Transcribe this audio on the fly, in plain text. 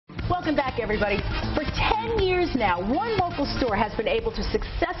welcome back, everybody. For 10 years now, one local store has been able to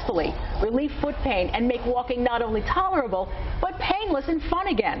successfully relieve foot pain and make walking not only tolerable, but painless and fun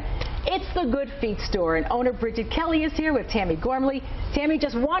again. It's the Good Feet store, and owner Bridget Kelly is here with Tammy Gormley. Tammy,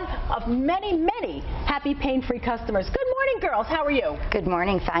 just one of many, many happy pain-free customers. Good morning, girls. How are you? Good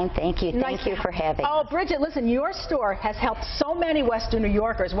morning. Fine, thank you. Thank you for having us. Oh, Bridget, listen, your store has helped so many Western New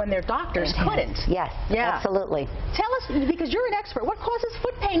Yorkers when their doctors couldn't. Yes, absolutely. Tell us, because you're an expert, what causes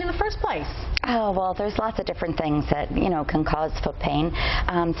foot pain in the first place? Oh, well, there's lots of different things that, can cause foot pain.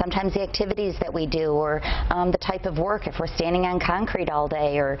 Sometimes the activities that we do, or the type of work, if we're standing on concrete all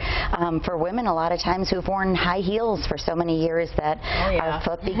day, or for women, a lot of times who've worn high heels for so many years that our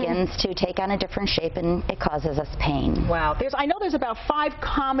foot begins to take on a different shape and it causes us pain. Wow. I know there's about 5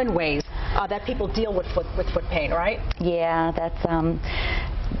 common ways that people deal with foot pain, right? Yeah, that's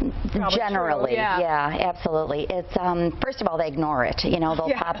generally, yeah, absolutely. It's first of all, they ignore it.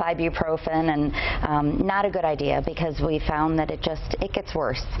 They'll pop ibuprofen, and not a good idea, because we found that it gets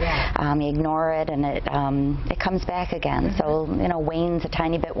worse. You ignore it, and it comes back again. So wanes a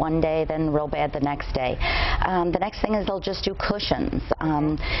tiny bit one day, then real bad the next day. The next thing is they'll just do cushions,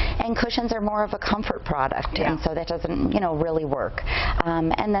 and cushions are more of a comfort product, and so that doesn't really work.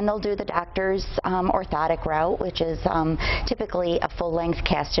 And then they'll do the doctor's orthotic route, which is typically a full-length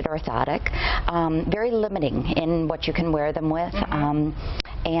casted orthotic, very limiting in what you can wear them with,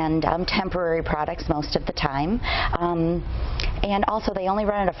 and temporary products most of the time. And also, they only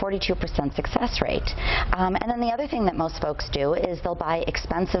run at a 42% success rate. And then the other thing that most folks do is they'll buy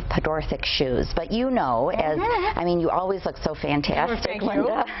expensive podorthic shoes. But you always look so fantastic,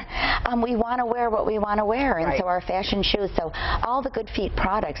 Linda. We want to wear what we want to wear, and so our fashion shoes. So all the Good Feet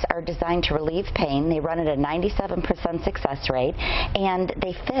products are designed to relieve pain. They run at a 97% success rate, and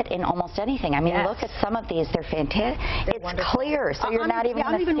they fit in almost anything. Look at some of these. They're fantastic. It's wonderful. Clear, so you're not even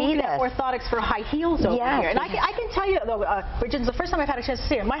going to see this. Orthotics for high heels over here. And I can tell you, though, Bridget, it's the first time I've had a chance to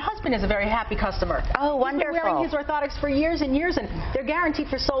see him. My husband is a very happy customer. Oh, wonderful. He's been wearing his orthotics for years and years, and they're guaranteed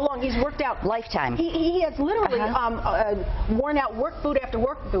for so long. He's worked out. Lifetime. He has literally worn out work boot after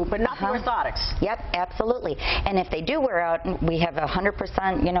work boot, but not the orthotics. Yep, absolutely. And if they do wear out, we have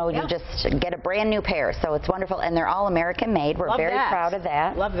 100%, you just get a brand new pair. So it's wonderful, and they're all American made. We're very proud of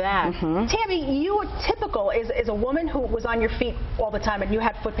that. Love that. Tammy, you typical is a woman who was on your feet all the time, and you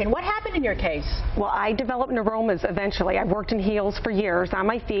had foot pain. What happened in your case? Well, I developed neuromas eventually. I worked in heels for years on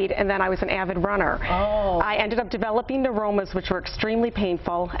my feet, and then I was an avid runner. I ended up developing neuromas, which were extremely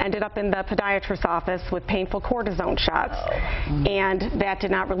painful. Ended up in the podiatrist's office with painful cortisone shots, and that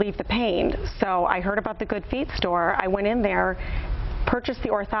did not relieve the pain. So I heard about the Good Feet store. I went in there, purchased the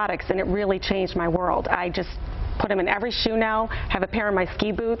orthotics, and it really changed my world. I just put them in every shoe now, have a pair of my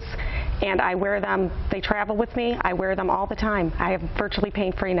ski boots, and I wear them. They travel with me. I wear them all the time. I am virtually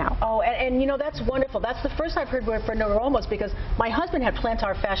pain-free now. Oh, and that's wonderful. That's the first I've heard for neuromas, because my husband had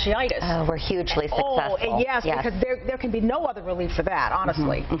plantar fasciitis. Oh, we're hugely successful. Oh, yes, because there can be no other relief for that,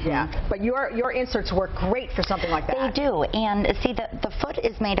 honestly. But your inserts work great for something like that. They do, and see, the foot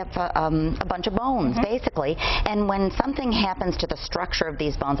is made up of a bunch of bones, basically, and when something happens to the structure of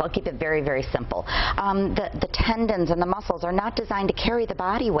these bones, I'll keep it very, very simple. The tendons and the muscles are not designed to carry the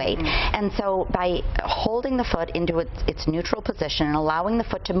body weight, and so by holding the foot into its neutral position and allowing the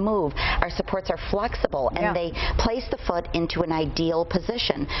foot to move, our supports are flexible, and they place the foot into an ideal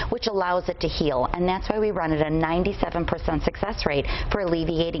position, which allows it to heal, and that's why we run at a 97% success rate for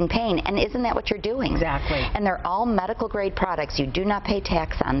alleviating pain. And isn't that what you're doing? Exactly. And they're all medical grade products. You do not pay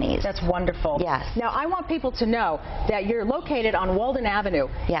tax on these. That's wonderful. Yes. Now, I want people to know that you're located on Walden Avenue.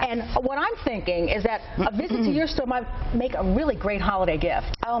 Yes. And what I'm thinking is that a visit to your store might make a really great holiday gift.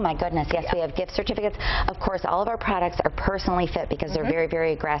 Oh my goodness, yes, we have gift certificates. Of course, all of our products are personally fit because they're very,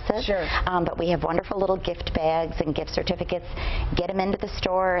 very aggressive. Sure. But we have wonderful little gift bags and gift certificates. Get them into the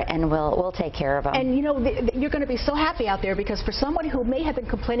store, and we'll take care of them. And you're going to be so happy out there, because for somebody who may have been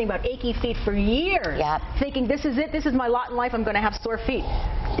complaining about achy feet for years, thinking this is it, this is my lot in life, I'm going to have sore feet,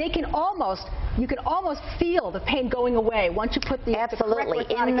 you can almost feel the pain going away once you put the Absolutely.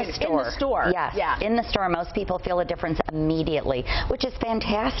 The in the store. Yes. Yeah. In the store, most people feel a difference immediately, which is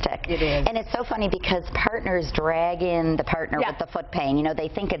fantastic. It is. And it's so funny because partners drag in the partner with the foot pain. They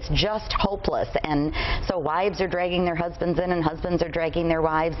think it's just hopeless, and so wives are dragging their husbands in, and husbands are dragging their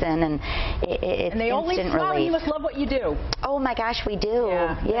wives in, and it's and they always smile, and you must love what you do. Oh my gosh, we do.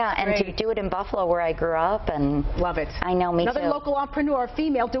 Yeah, and to do it in Buffalo, where I grew up, and love it. I know, me Another too. local entrepreneur,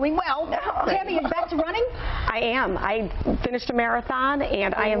 female, doing well. Tammy, you back to running? I am. I finished a marathon,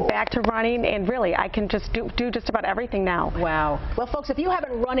 and I am back to running, and really, I can just do just about everything now. Wow. Well, folks, if you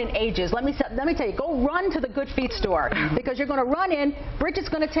haven't run in ages, let me tell you, go run to the Good Feet store, because you're going to run in. Bridget's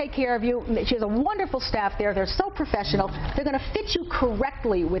going to take care of you. She has a wonderful staff there. They're so professional. They're going to fit you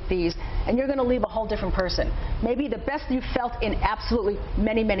correctly with these, and you're going to leave a whole different person. Maybe the best you've felt in absolutely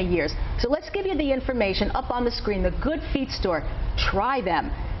many, many years. So let's give you the information up on the screen. The Good Feet store. Try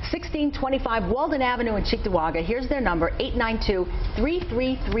them. 1625 Walden Avenue in Cheektowaga. Here's their number,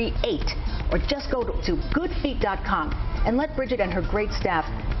 892-3338. Or just go to goodfeet.com and let Bridget and her great staff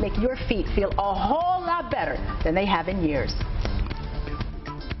make your feet feel a whole lot better than they have in years.